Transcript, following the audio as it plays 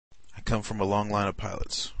come from a long line of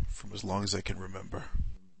pilots, from as long as I can remember.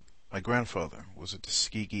 My grandfather was a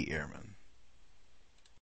Tuskegee Airman.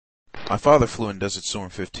 My father flew in Desert Storm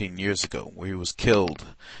 15 years ago, where he was killed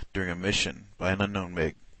during a mission by an unknown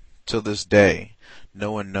MiG. Till this day,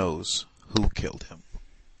 no one knows who killed him.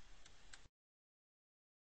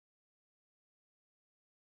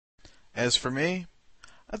 As for me,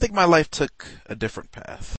 I think my life took a different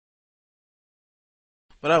path.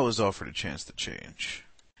 But I was offered a chance to change.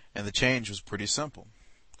 And the change was pretty simple.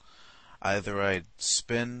 Either I'd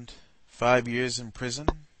spend 5 years in prison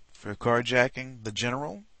for carjacking the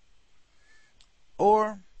general,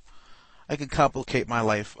 or I could complicate my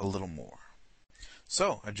life a little more.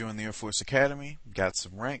 So I joined the Air Force Academy, got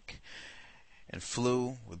some rank, and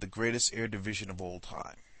flew with the greatest air division of all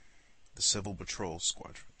time, the Civil Patrol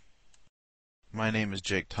Squadron. My name is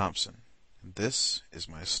Jake Thompson, and this is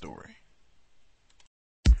my story.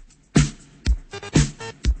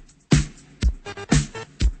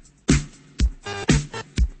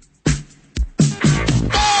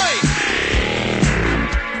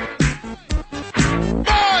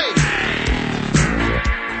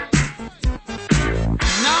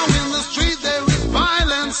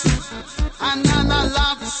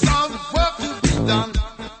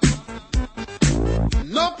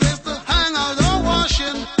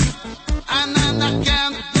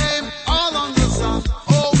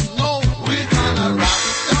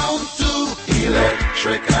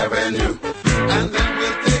 Electric Avenue, and then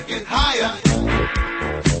we'll take it higher.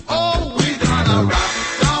 Oh, we're gonna rock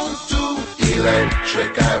down to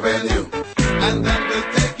Electric Avenue, and then we'll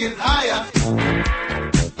take it higher.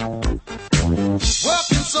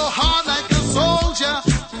 Working so hard like a soldier,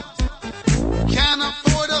 can't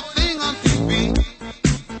afford a thing on TV.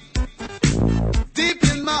 Deep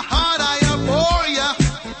in my heart I abhor ya,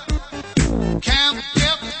 can't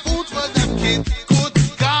get food for them kids. Good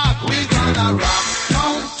God, we're gonna rock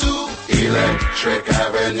Electric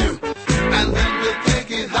Avenue, and then we'll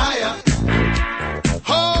take it higher.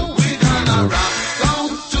 Oh, we're gonna rock down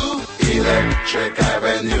to Electric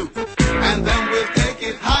Avenue, and then we'll take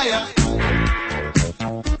it higher.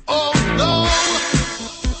 Oh no,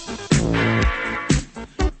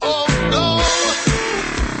 oh no,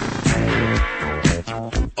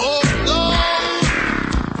 oh no,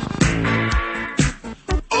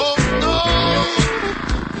 oh no,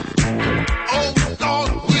 oh no,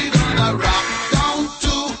 we're gonna rock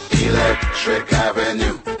Electric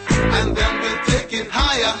Avenue, and then we'll take it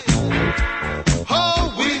higher.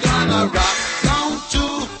 Oh, we're gonna rock down to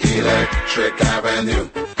Electric Avenue,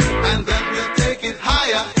 and then we'll take it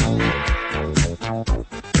higher.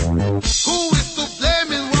 Who is to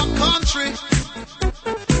blame in what country?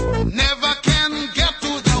 Never can get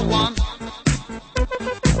to the one.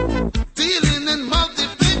 Dealing in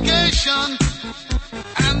multiplication,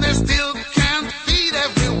 and they still can't feed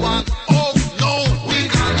everyone. Oh no, we're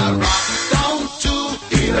gonna rock down to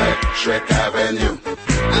Electric Avenue,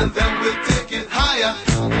 and then we'll take it higher.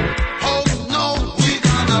 Oh no, we're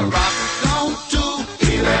gonna rock down to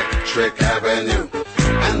Electric Avenue,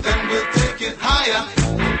 and then we'll take it higher.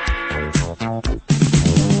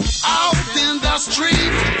 Out in the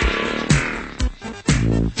street,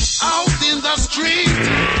 out in the street,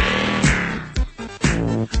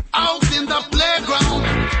 out in the playground,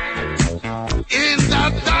 in the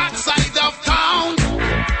dark side of town.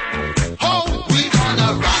 Oh, we're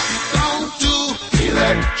gonna rock down to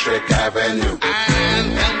Electric Avenue,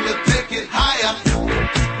 and then we'll take it higher.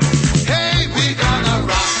 Hey, we're gonna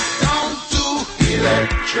rock down to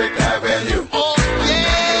Electric Avenue. Oh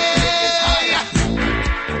yeah,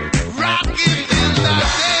 rock it in the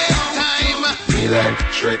daytime,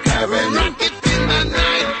 Electric Avenue. Rock it in the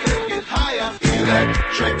night, take it higher,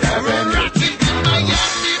 Electric Avenue. Rock it in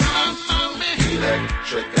Miami, Miami,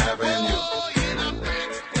 Electric Avenue.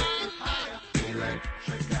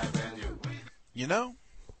 You know,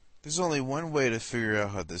 there's only one way to figure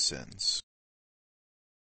out how this ends.